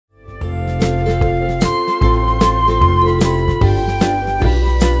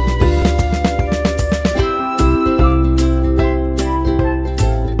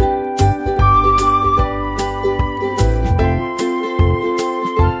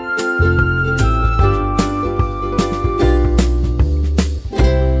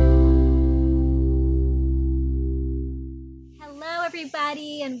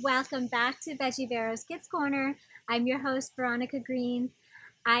welcome back to Veggie Vero's Kids Corner. I'm your host, Veronica Green.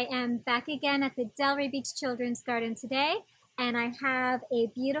 I am back again at the Delray Beach Children's Garden today, and I have a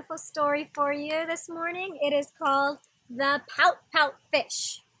beautiful story for you this morning. It is called The Pout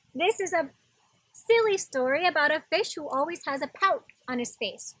Fish. This is a silly story about a fish who always has a pout on his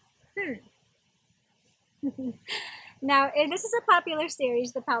face. Now, this is a popular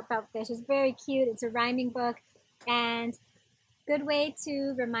series, The Pout Fish. It's very cute. It's a rhyming book, and good way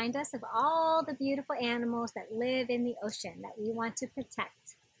to remind us of all the beautiful animals that live in the ocean that we want to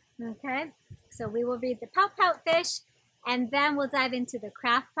protect. Okay, so we will read the Pout Fish, and then we'll dive into the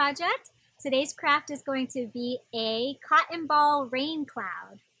craft project. Today's craft is going to be a cotton ball rain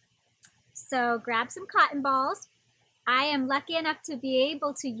cloud. So grab some cotton balls. I am lucky enough to be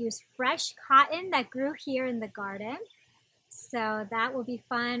able to use fresh cotton that grew here in the garden. So that will be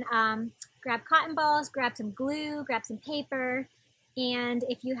fun. Grab cotton balls, grab some glue, grab some paper, and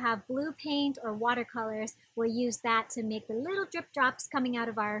if you have blue paint or watercolors, we'll use that to make the little drip drops coming out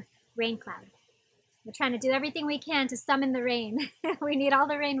of our rain cloud. We're trying to do everything we can to summon the rain. We need all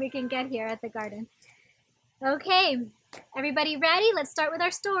the rain we can get here at the garden. Okay, everybody ready? Let's start with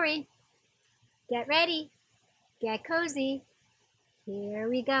our story. Get ready, get cozy. Here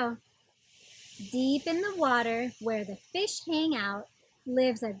we go. Deep in the water, where the fish hang out,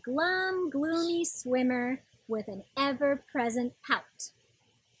 lives a glum, gloomy swimmer with an ever-present pout.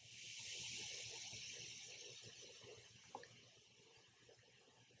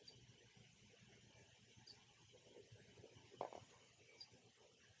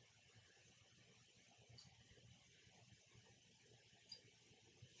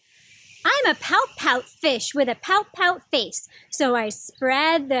 I'm a pout fish with a pout face, so I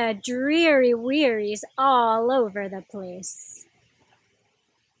spread the dreary wearies all over the place.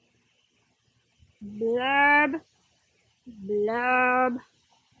 Blurb, blurb,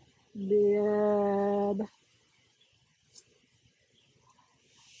 blurb.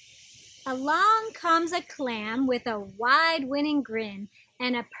 Along comes a clam with a wide winning grin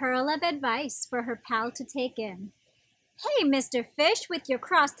and a pearl of advice for her pal to take in. Hey, Mr. Fish, with your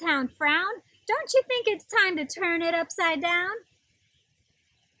crosstown frown, don't you think it's time to turn it upside down?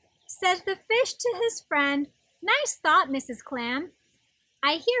 Says the fish to his friend, nice thought, Mrs. Clam.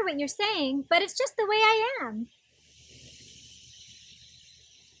 I hear what you're saying, but it's just the way I am.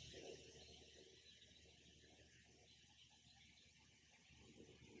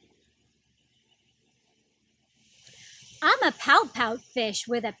 I'm a pout fish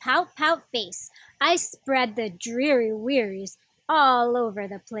with a pout face. I spread the dreary wearies all over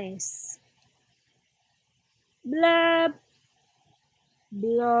the place. Blub,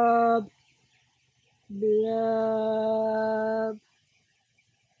 blub, blub.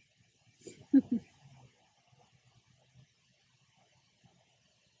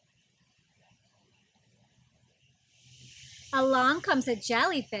 Along comes a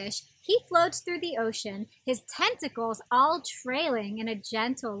jellyfish. He floats through the ocean, his tentacles all trailing in a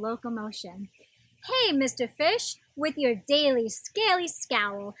gentle locomotion. Hey, Mr. Fish, with your daily scaly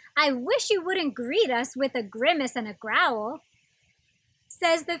scowl, I wish you wouldn't greet us with a grimace and a growl.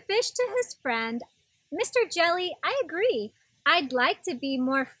 Says the fish to his friend, Mr. Jelly, I agree. I'd like to be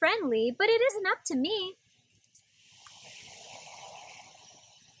more friendly, but it isn't up to me.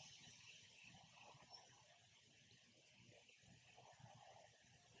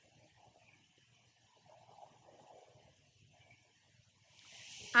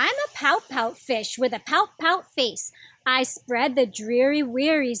 I'm a pout fish with a pout face. I spread the dreary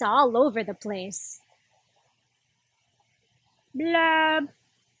wearies all over the place. Blub,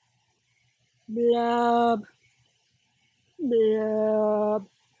 blub, blub.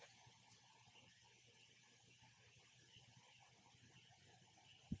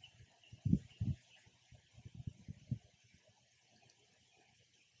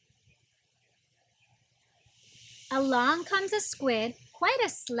 Along comes a squid, quite a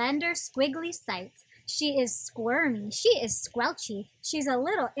slender, squiggly sight. She is squirmy, she is squelchy, she's a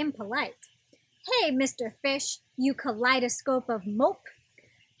little impolite. Hey, Mr. Fish, you kaleidoscope of mope.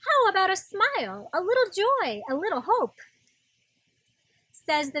 How about a smile, a little joy, a little hope?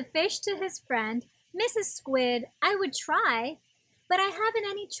 Says the fish to his friend, Mrs. Squid, I would try, but I haven't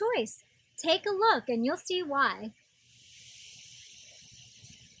any choice. Take a look and you'll see why.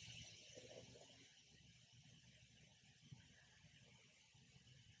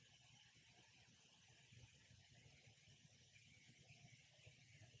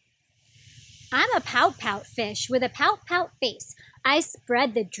 I'm a pout fish with a pout face. I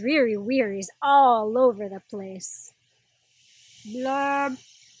spread the dreary wearies all over the place. Blurb,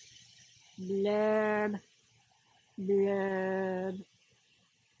 blurb, blurb.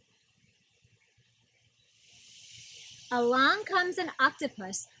 Along comes an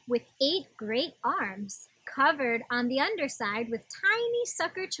octopus with 8 great arms, covered on the underside with tiny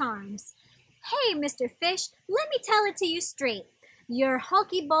sucker charms. Hey, Mr. Fish, let me tell it to you straight. Your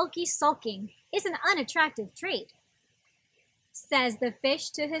hulky-bulky sulking is an unattractive trait. Says the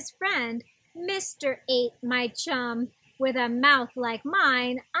fish to his friend, Mr. 8, my chum, with a mouth like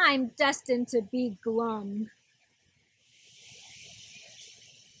mine, I'm destined to be glum.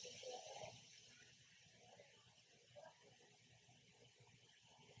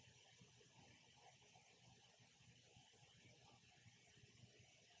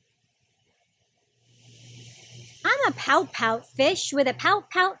 I'm a pout-pout fish with a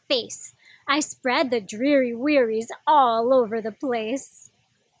pout-pout face. I spread the dreary wearies all over the place.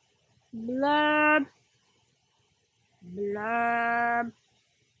 Blurb, blurb,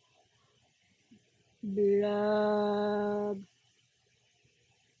 blurb.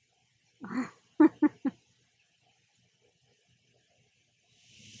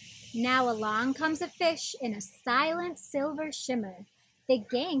 Now along comes a fish in a silent silver shimmer. The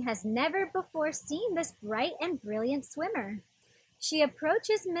gang has never before seen this bright and brilliant swimmer. She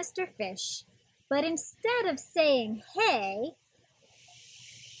approaches Mr. Fish, but instead of saying, hey,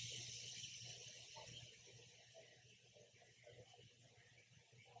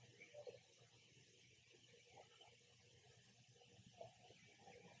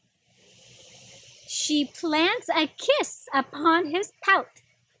 she plants a kiss upon his pout,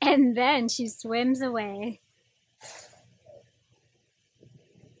 and then she swims away.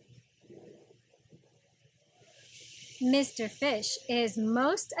 Mr. Fish is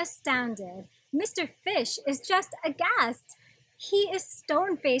most astounded. Mr. Fish is just aghast. He is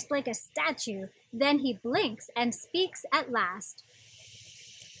stone-faced like a statue. Then he blinks and speaks at last.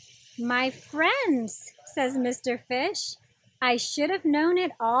 My friends, says Mr. Fish, I should have known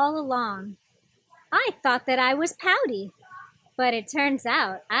it all along. I thought that I was pouty, but it turns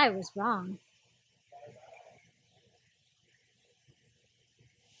out I was wrong.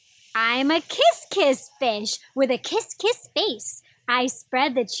 I'm a kiss-kiss fish with a kiss-kiss face. I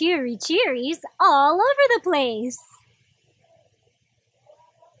spread the cheery cheeries all over the place.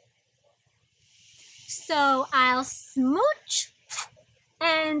 So I'll smooch,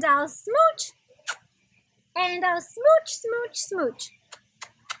 and I'll smooch, and I'll smooch, smooch, smooch.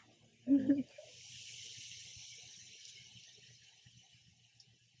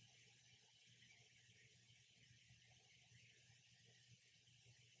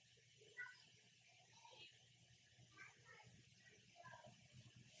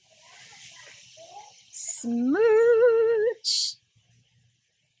 Smooch.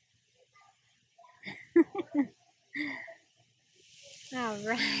 All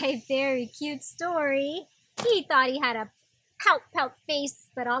right, very cute story. He thought he had a pout-pout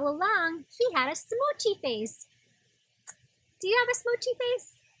face, but all along he had a smoochy face. Do you have a smoochy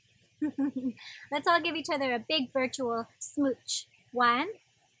face? Let's all give each other a big virtual smooch. 1,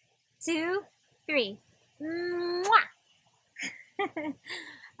 2, 3. Mwah!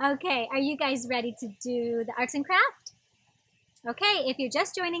 Okay, are you guys ready to do the arts and craft? Okay, if you're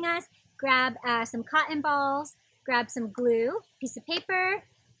just joining us, grab some cotton balls, grab some glue, piece of paper,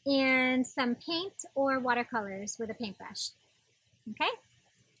 and some paint or watercolors with a paintbrush. Okay?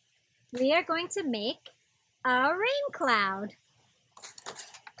 We are going to make a rain cloud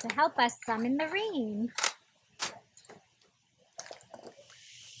to help us summon the rain.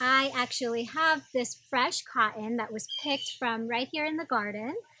 I actually have this fresh cotton that was picked from right here in the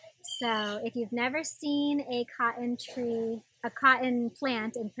garden. So if you've never seen a cotton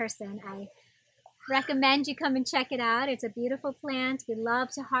plant in person, I recommend you come and check it out. It's a beautiful plant. We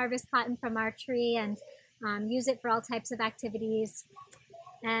love to harvest cotton from our tree and use it for all types of activities.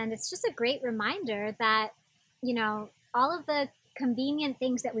 And it's just a great reminder that, you know, all of the convenient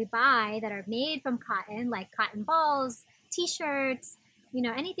things that we buy that are made from cotton, like cotton balls, t-shirts, you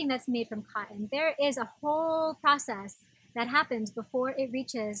know, anything that's made from cotton, there is a whole process that happens before it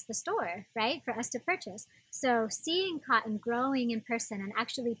reaches the store, right, for us to purchase. So seeing cotton growing in person and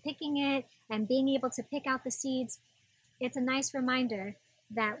actually picking it and being able to pick out the seeds, it's a nice reminder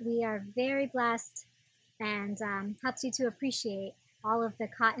that we are very blessed and helps you to appreciate all of the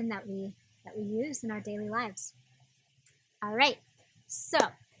cotton that we use in our daily lives. All right, so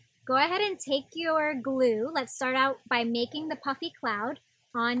go ahead and take your glue. Let's start out by making the puffy cloud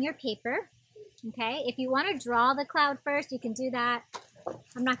on your paper. Okay, if you want to draw the cloud first, you can do that.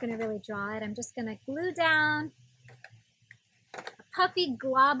 I'm not going to really draw it. I'm just going to glue down a puffy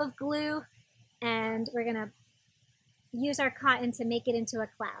glob of glue, and we're going to use our cotton to make it into a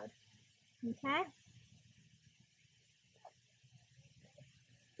cloud. Okay.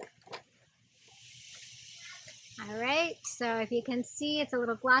 All right, so if you can see, it's a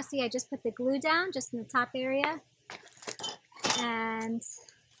little glossy. I just put the glue down just in the top area. And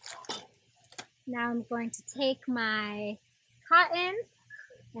now I'm going to take my cotton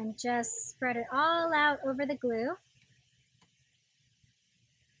and just spread it all out over the glue.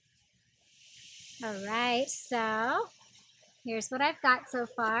 All right, so here's what I've got so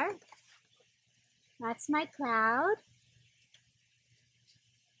far. That's my cloud.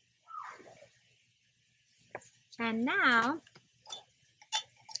 And now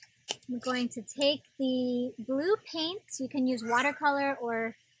I'm going to take the blue paint. You can use watercolor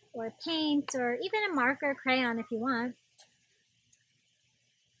or paint or even a marker, crayon if you want.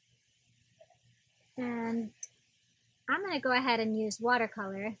 And I'm going to go ahead and use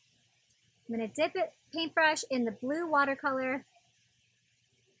watercolor. I'm going to dip it paintbrush in the blue watercolor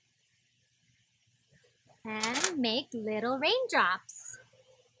and make little raindrops.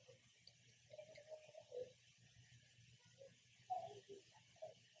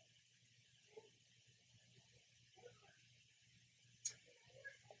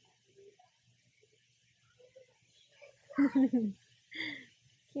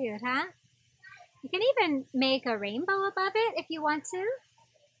 Cute, huh? You can even make a rainbow above it if you want to.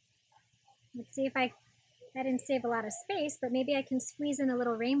 Let's see if I didn't save a lot of space, but maybe I can squeeze in a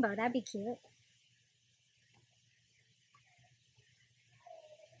little rainbow. That'd be cute.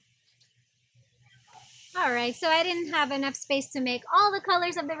 All right, so I didn't have enough space to make all the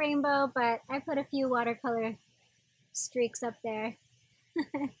colors of the rainbow, but I put a few watercolor streaks up there.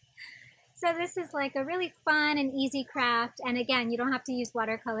 So this is like a really fun and easy craft. And again, you don't have to use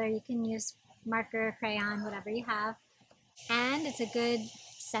watercolor. You can use marker, crayon, whatever you have. And it's a good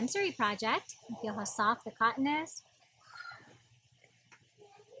sensory project. You feel how soft the cotton is.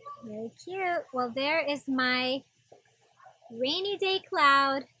 Very cute. Well, there is my rainy day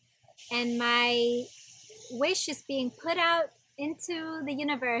cloud, and my wish is being put out into the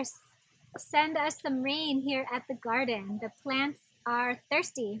universe. Send us some rain here at the garden. The plants are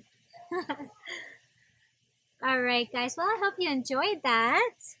thirsty. All right, guys. Well, I hope you enjoyed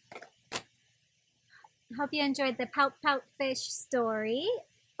that. I hope you enjoyed the Pout fish story.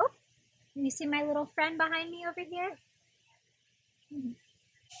 Oh, can you see my little friend behind me over here?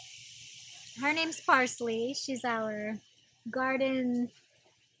 Her name's Parsley. She's our garden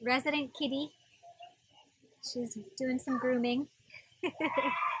resident kitty. She's doing some grooming,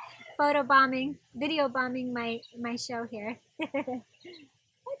 photo bombing, video bombing my show here.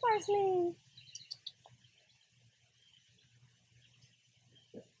 Hi, Parsley.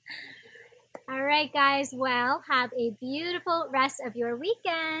 All right, guys. Well, have a beautiful rest of your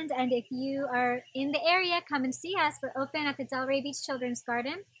weekend. And if you are in the area, come and see us. We're open at the Delray Beach Children's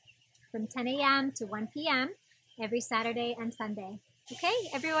Garden from 10 a.m. to 1 p.m. every Saturday and Sunday. Okay,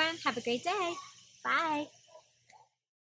 everyone, have a great day. Bye.